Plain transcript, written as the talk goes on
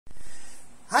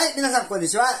はい、皆さんこんに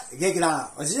ちは。元気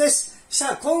なおじです。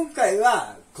さあ、今回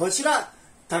はこちら、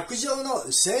卓上の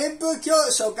扇風機を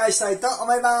紹介したいと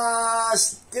思いま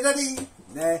す。てなり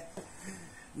ね、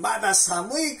まだ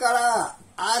寒いから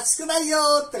暑くないよ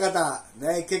って方、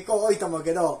ね、結構多いと思う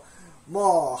けど、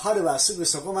もう春はすぐ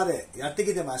そこまでやって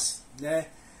きてます。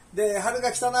ね。で、春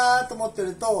が来たなと思って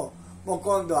ると、もう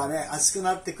今度はね、暑く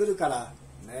なってくるから、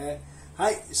ね。は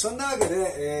い、そんなわけ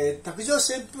で、卓上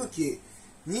扇風機、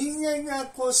人間が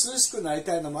こう涼しくなり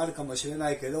たいのもあるかもしれな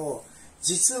いけど、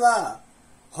実は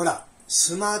ほら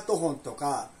スマートフォンと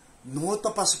かノー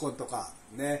トパソコンとか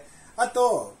ね、あ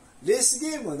とレース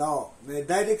ゲームの、ね、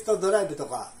ダイレクトドライブと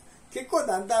か結構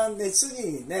だんだん熱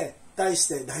にね対し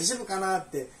て大丈夫かなっ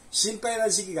て心配な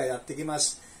時期がやってきま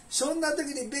す。そんな時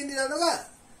に便利なのが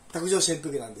卓上扇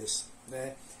風機なんです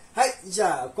ね。はい、じ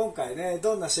ゃあ今回ね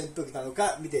どんな扇風機なの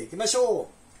か見ていきましょ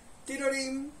う。ティロリ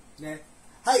ンね、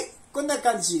はい、こんな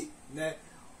感じね。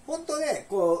本当ね、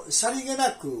こうさりげ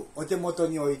なくお手元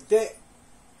に置いて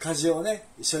風をね、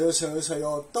そよそよそ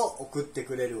よと送って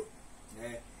くれる、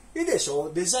ね、いいでし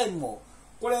ょ。デザインも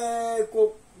これ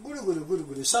こうぐるぐるぐる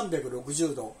ぐる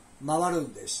360度回る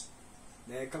んです、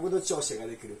ね、角度調整が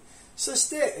できる。そし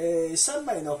て、3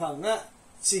枚のファンが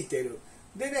ついている。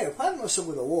でね、ファンの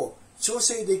速度を調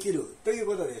整できるという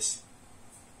ことです。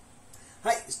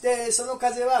はい、でその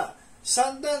風は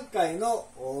3段階の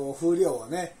風量を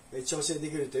ね調整で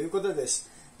きるということです。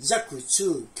弱、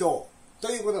中、強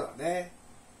ということだね。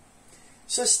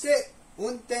そして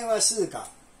運転は静か、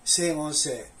静音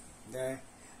性ね。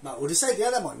まあうるさいと嫌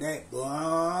だもんね。ブ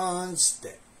ーンつっ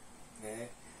て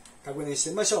ね。確認して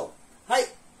みましょう。はい、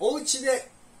お家で、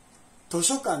図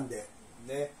書館で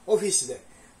ね、オフィスで、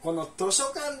この図書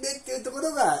館でっていうとこ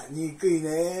ろが憎い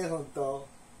ね、本当。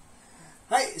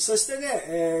はい、そしてね、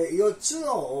4つ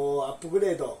のアップグ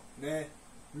レード、ね、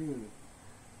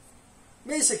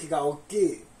面積が大き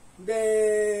い。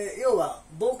で、要は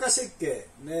防火設計、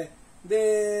ね、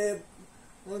で、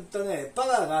パ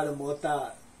ワーがあるモータ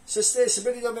ー、そして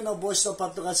滑り止めの防止のパ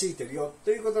ッドがついてるよ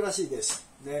ということらしいです。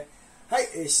ね、はい、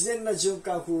自然な循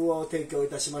環風を提供い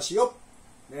たしますよ。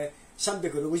ね、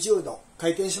360度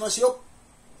回転しますよ。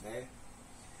ね、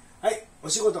はい、お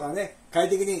仕事がね、快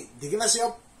適にできます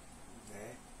よ。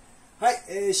は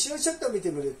い、使用ショットを見て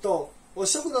みると、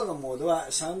速度のモードは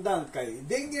3段階、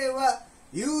電源は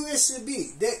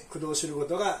USB で駆動するこ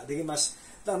とができます。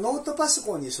だからノートパソ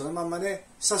コンにそのままね、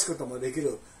挿すこともでき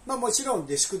る。まあもちろん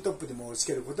デスクトップにもつ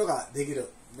けることができ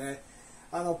る。ね、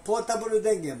ポータブル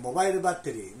電源、モバイルバッ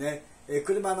テリーね、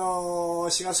車の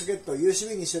シガーソケットを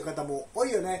USB にしてる方も多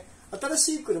いよね。新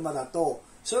しい車だと、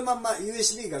そのまま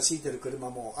USB がついてる車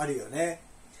もあるよね。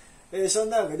そん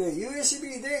なわけで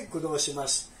USB で駆動しま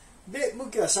す。で、向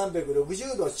きは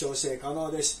360度調整可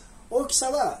能です。大き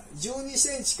さは12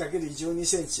センチ ×12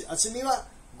 センチ、厚みは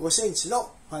5センチ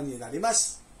のファンになりま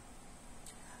す。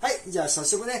はい、じゃあ早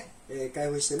速ね、開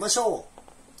封してみましょ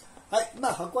う。はい、ま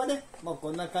あ箱はね、もう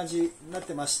こんな感じになっ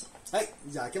てます。はい、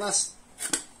じゃあ開けます。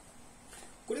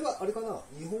これはあれかな、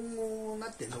日本語にな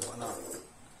ってんのかな。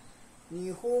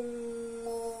日本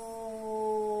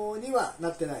語には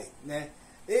なってないね。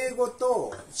英語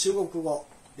と中国語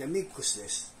でミックスで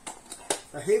す。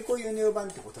並行輸入版っ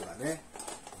てことだね。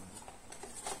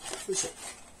よいしょ。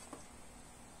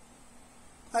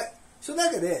はい。そのわ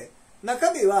けで、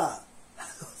中身は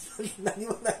何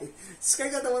もない。使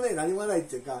い方もね、何もないっ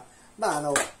ていうか、ま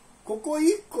あここ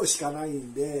1個しかない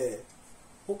んで、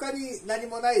他に何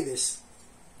もないです。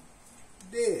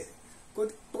で、こ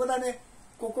こだね。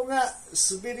ここが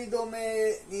滑り止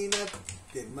めになっ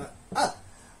て、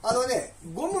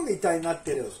ゴムみたいになっ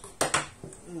てる。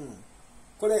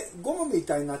これゴムみ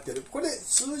たいになってる。これ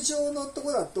通常のと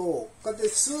こだとこうやって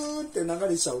スーって流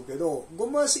れちゃうけど、ゴ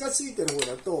ム足がついてる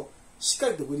方だとしっか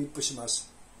りとグリップします。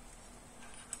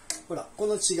ほらこ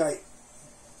の違い、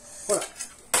ほら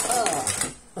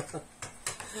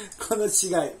この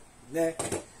違いね。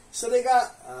それ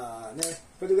がね、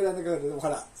これぐらいの角度でほ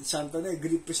らちゃんとねグ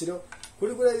リップしろ。こ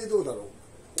れぐらいでどうだろう。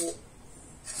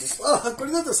こ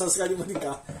れだとさすがに無理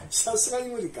か。さすがに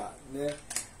無理かね。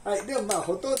はい、でもまあ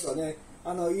ほとんどね、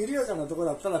緩やかなところ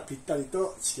だったらぴったり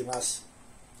とつきます。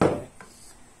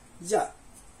じゃあ、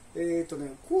コ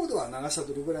ードは長さ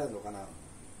どれぐらいあるのかな。よ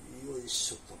い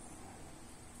しょ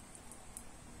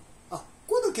と。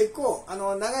コード結構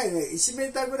長いね、1メ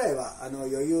ーターぐらいは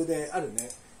余裕であるね。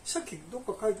さっきどっ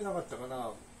か書いてなかったかな。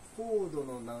コード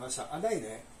の長さ、ない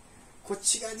ね。こっ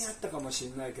ち側にあったかもし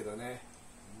れないけどね。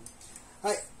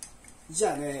はい、じ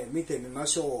ゃあね見てみま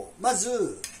しょう。ま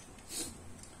ず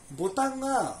ボタン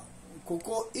がこ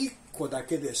こ1個だ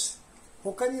けです。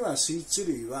他にはスイッチ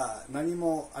類は何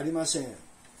もありません。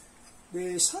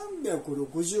で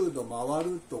360度回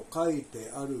ると書い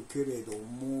てあるけれど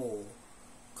も、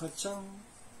カチャン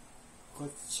カ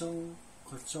チャン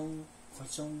カチャンカ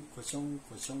チャンカチャン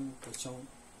カチャンカチャン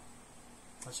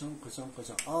カチャンカチャンカ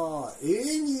チャン、ああ、永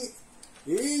遠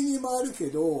に回るけ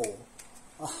ど、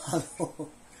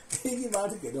永遠に回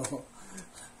るけど、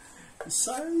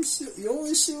4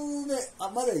週目、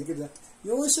まだいけるな、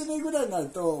4週目ぐらいになる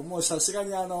と、もうさすが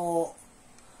にこ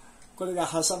れが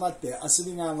挟まって厚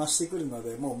みが増してくるの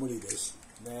で、もう無理です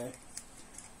ね。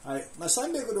はい、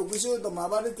360度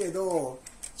回るけど、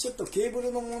ちょっとケーブ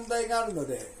ルの問題があるの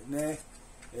でね、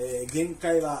限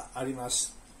界はありま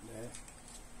す、ね。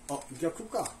あ、逆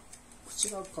か、こっち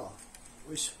側か、よ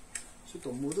いしょ、ちょっ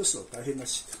と戻すの大変だ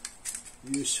し、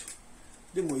よいしょ。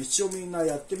でも一応みんな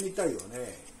やってみたいよ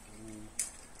ね。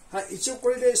はい、一応こ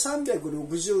れで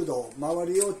360度回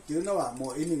るよっていうのは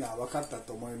もう意味が分かった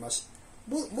と思います。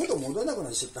元戻らなくな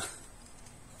っちゃった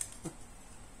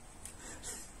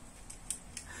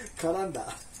絡ん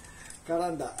だ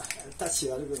立ち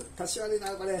悪い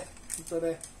なこれ、本当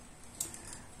ね。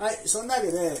はい、そんなわ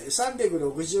けで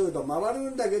360度回る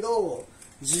んだけど、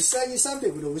実際に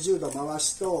360度回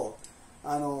すと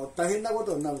大変なこ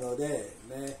とになるので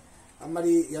ね、あんま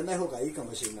りやらない方がいいか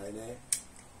もしれないね。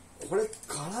これ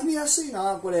絡みやすい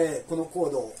な、このコ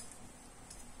ード、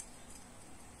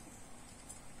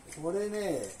これ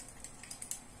ね、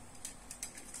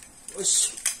よ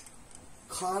し、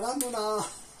絡むな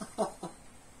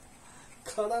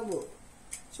絡む、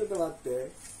ちょっと待っ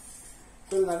て、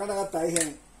これなかなか大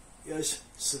変、よいしょ、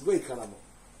すごい絡む。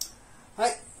は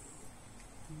い、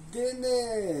で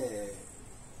ね、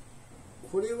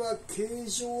これは形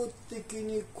状的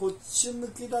にこっち向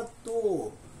きだ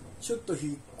とちょっと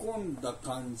引っ込んだ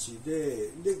感じで、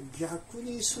逆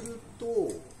にする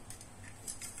と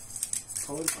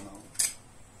変わるかな、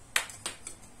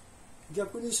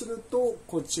逆にすると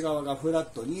こっち側がフラッ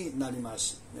トになりま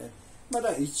すね。ま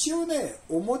だ一応ね、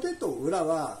表と裏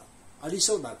はあり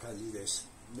そうな感じです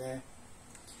ね。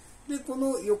でこ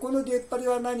の横の出っ張り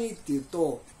は何っていう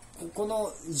と、ここ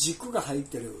の軸が入っ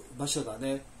てる場所だ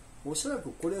ね。おそら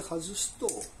くこれ外すと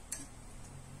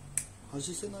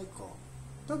外せないか、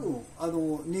多分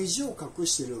ネジを隠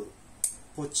してる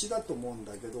こっちだと思うん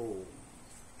だけど、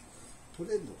取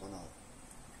れるのか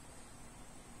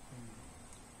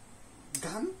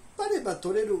な、頑張れば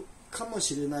取れるかも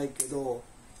しれないけど、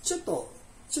ちょっと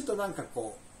なんか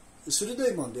こう鋭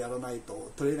いもんでやらない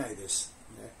と取れないです、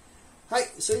ね。はい、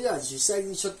それでは実際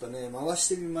にちょっとね回し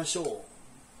てみましょ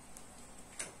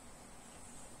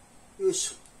う。よい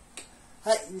しょ。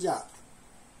はい、じゃあ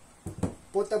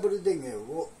ポータブル電源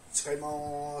を使い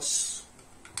ます。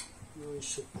よい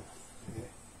し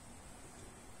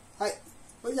ょ。はい、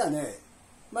これじゃあね、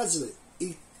まず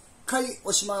1回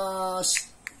押しま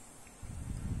す。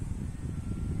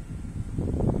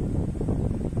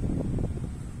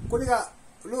これが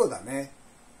ローだね。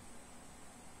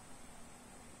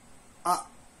あ、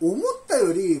思った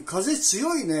より風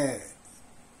強いね。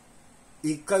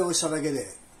1回押しただけ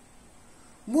で。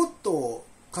もっと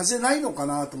風ないのか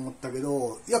なと思ったけ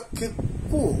ど、いや結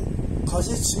構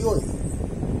風強い。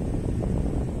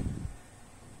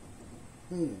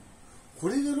うん。こ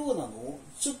れでローなの？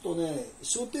ちょっとね、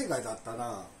想定外だった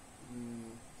な。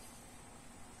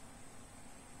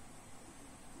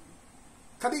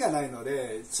カビがないの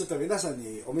でちょっと皆さん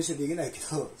にお見せできないけ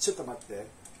ど、ちょっと待って。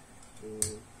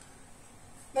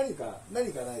何かな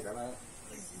いかな。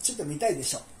ちょっと見たいで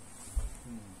しょ。よ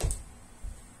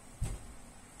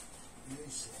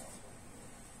いし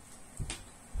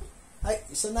ょ。はい、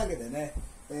そんなわけでね、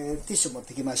ティッシュ持っ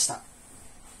てきました。よ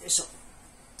いしょ。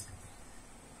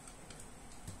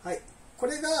はい、こ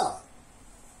れが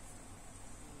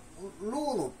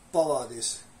ローのパワーで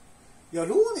す。いや、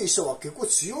ローにしては結構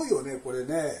強いよね、これ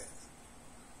ね。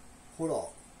ほら、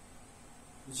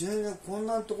全然こん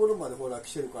なところまでほら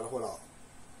来てるから、ほら。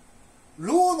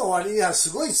ローの割にはす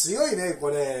ごい強いね、こ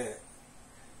れ。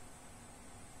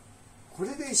こ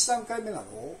れで1段階目なの？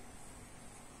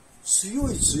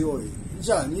強い。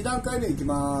じゃあ2段階目いき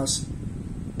ます。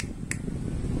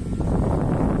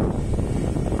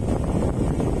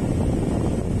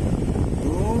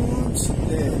つっ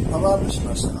てパワーアップし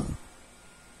ました。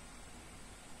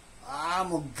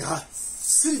もうがっ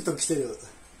つりと来てる。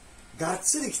がっ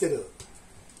つり来てる。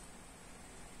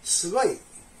すごい。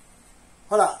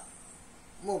ほら、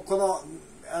もうこ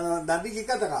のなびき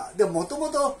方が、でももとも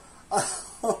と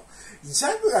ジ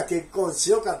ャグが結構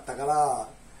強かったから、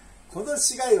この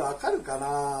違いわかるか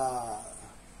な。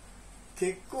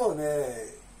結構ね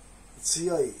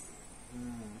強い。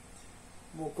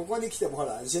もうここに来てもほ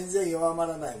ら全然弱ま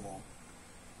らないもん。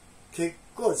結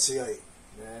構強いね。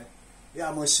い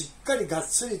やもうしっかりがっ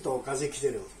つりと風来て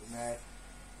るね。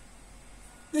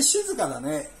で静かだ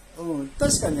ね。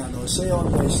確かに静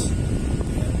音です。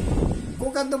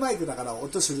高感度マイクだから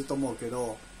音すると思うけ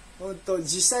ど、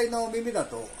実際の耳だ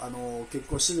と結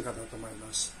構静かだと思い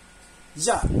ます。じ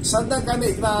ゃあ3段階目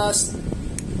いきます。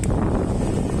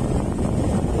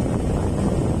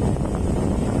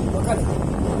わかる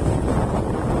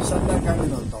？3段階目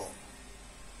の音。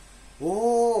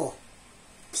おお、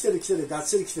来てるがっ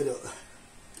つり来てる。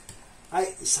はい、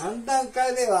3段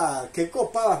階目は結構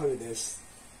パワフルです、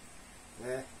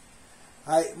ね。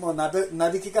はい、もうな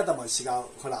びき方も違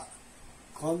う。ほら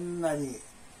こんなに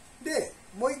で、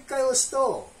もう一回押すと、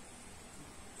よ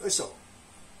いしょ、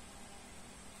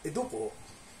どこ？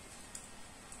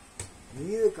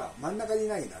右上か、真ん中に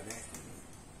ないんだね。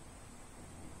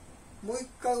もう一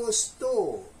回押す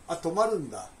と、止まる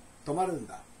んだ。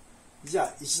じゃ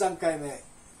あ1段階目。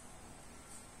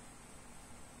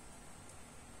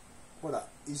ほら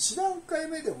1段階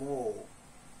目でも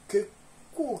結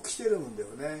構来てるんだよ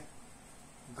ね、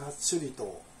がっつり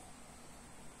と。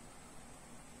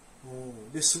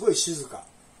ですごい静か。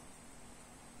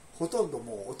ほとんど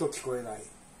もう音聞こえない、ね。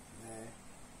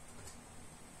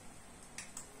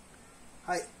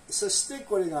はい、そして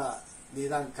これが2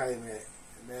段階目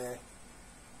ね。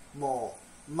も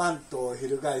うマントを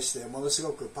翻してものす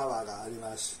ごくパワーがあり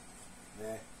ます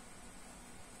ね。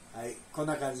はい、こん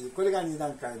な感じ。これが2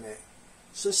段階目。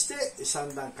そして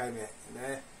3段階目ね。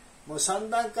もう3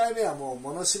段階目はもう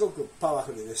ものすごくパワ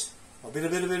フルです。ベル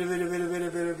ベルベルベルベルベ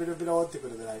ルベルベルベルってく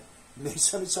るぐらいめ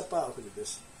ちゃめちゃパワフルで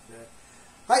す、ね。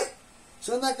はい、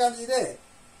そんな感じで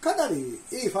かなり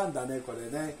いいファンだね、これ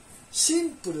ね。シ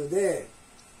ンプルで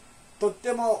とっ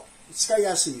ても使い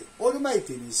やすい、オールマイ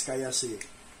ティに使いやすい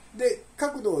で、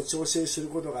角度を調整する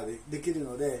ことができる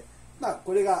ので、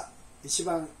これが一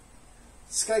番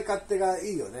使い勝手が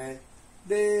いいよね。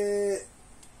で、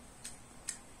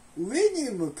上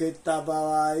に向けた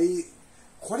場合、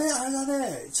これあれだ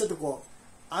ね、ちょっとこう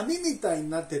網みたいに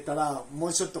なってたら、も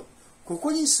うちょっとこ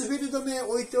こに滑り止め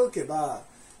置いておけば、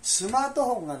スマート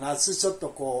フォンが夏ちょっと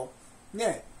こう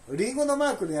ね、リンゴのマ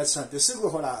ークのやつなんてすぐ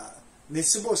ほら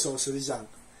熱暴走するじゃん。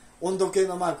温度計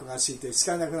のマークがついて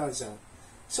使えなくなるじゃん。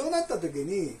そうなった時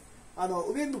に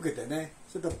上向けてね、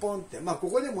ちょっとポンって、こ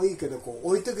こでもいいけどこう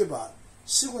置いとけば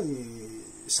すぐに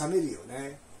冷めるよ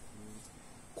ね。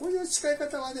こういう使い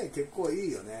方はね結構い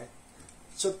いよね。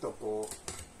ちょっとこ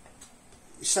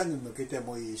う下に向けて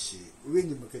もいいし、上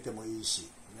に向けてもいいし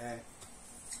ね。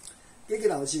劇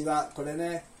団うちはこれ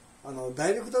ね、ダ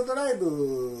イレクトドライ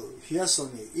ブ冷やすの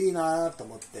にいいなと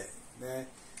思ってね、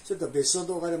ちょっと別の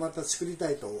動画でまた作りた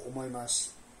いと思いま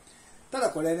す。ただ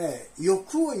これね、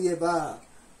欲を言えば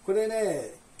これ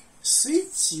ね、スイ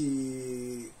ッ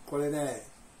チ、これね、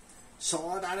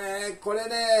そうだね、これ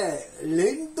ね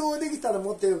連動できたら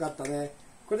もっとよかったね。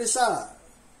これさ、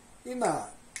今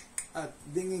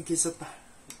電源消しちゃった。よ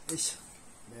いし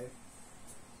ょ、ね、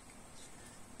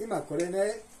今これ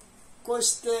ね、こう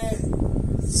して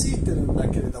ついてるんだ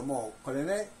けれども、これ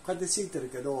ねこうやってついてる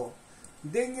けど、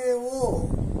電源を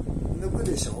抜く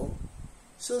でしょ。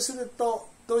そうすると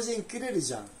当然切れる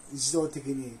じゃん、自動的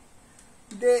に。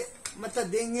でまた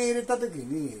電源入れた時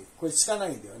にこれつかな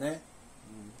いんだよね。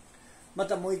ま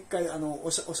たもう一回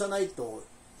押さないと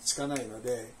つかないの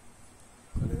で、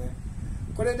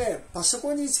これねパソ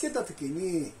コンにつけた時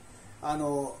に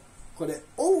これ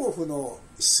オンオフの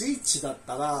スイッチだっ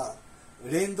たら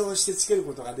連動してつける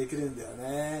ことができるんだよ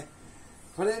ね。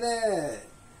これね、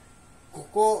こ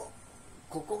こ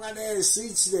がねスイ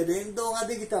ッチで連動が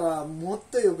できたらもっ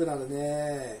と良くなる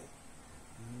ね。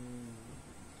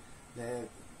ね、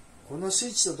このス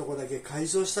イッチのとこだけ改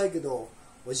造したいけど、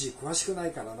おじい詳しくな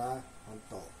いからな、本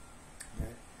当。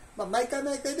ね、毎回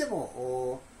で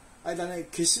もあれだね、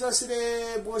消し忘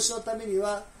れ防止のために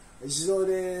は自動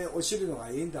で落ちるのが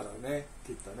いいんだろうね、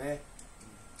きっとね。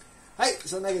はい、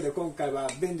そんなわけで今回は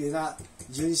便利な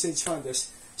12センチファンで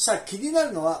す。さあ気にな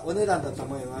るのはお値段だと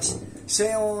思います。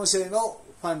静音性の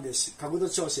ファンです。角度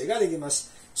調整ができます。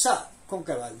さあ今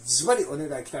回はズバリお値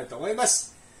段いきたいと思いま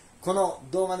す。この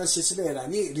動画の説明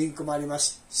欄にリンクもありま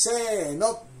す。せー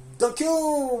の、ドキュー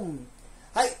ン。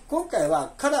はい、今回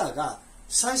はカラーが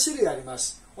3種類ありま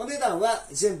す。お値段は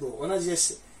全部同じで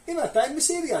す。今タイム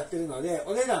セールやってるので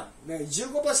お値段、ね、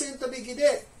15% 引き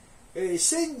で、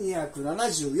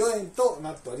1274円と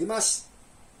なっております。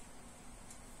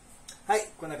はい、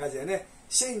こんな感じでね、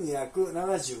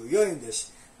1274円で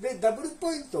す。でダブル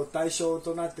ポイント対象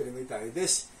となってるみたいで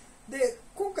す。で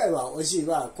今回はおじい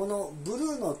はこのブ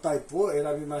ルーのタイプを選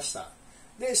びました。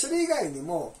でそれ以外に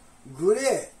もグレ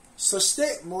ー、そし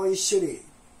てもう1種類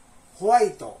ホワ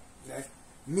イト、ね、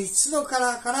3つのカ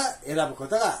ラーから選ぶこ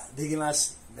とができま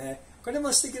す、ね、これ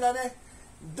も素敵だね。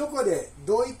どこで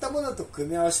どういったものと組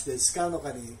み合わせて使うの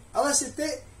かに合わせ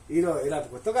て色を選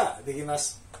ぶことができま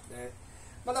す、ね、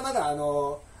まだまだ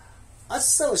暑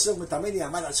さをしのぐために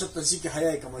はまだちょっと時期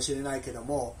早いかもしれないけど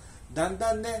も、だん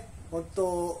だんね、本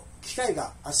当機械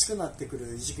が熱くなってく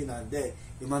る時期なんで、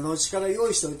今のうちから用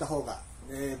意しておいた方が、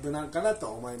無難かなと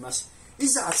思います。い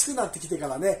ざ暑くなってきてか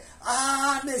らね、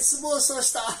熱暴走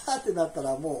したってなった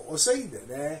らもう遅いんだよ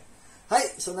ね。はい、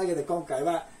そんなわけで今回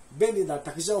は便利な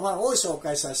卓上ファンを紹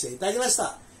介させていただきまし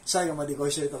た。最後までご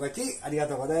視聴いただきありが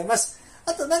とうございます。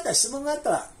あと何か質問があった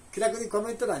ら気楽にコ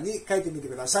メント欄に書いてみて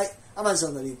ください。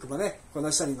Amazon のリンクもね、こ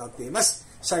の下に載っています。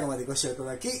最後までご視聴いた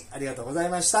だきありがとうござい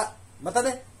ました。また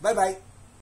ね、バイバイ。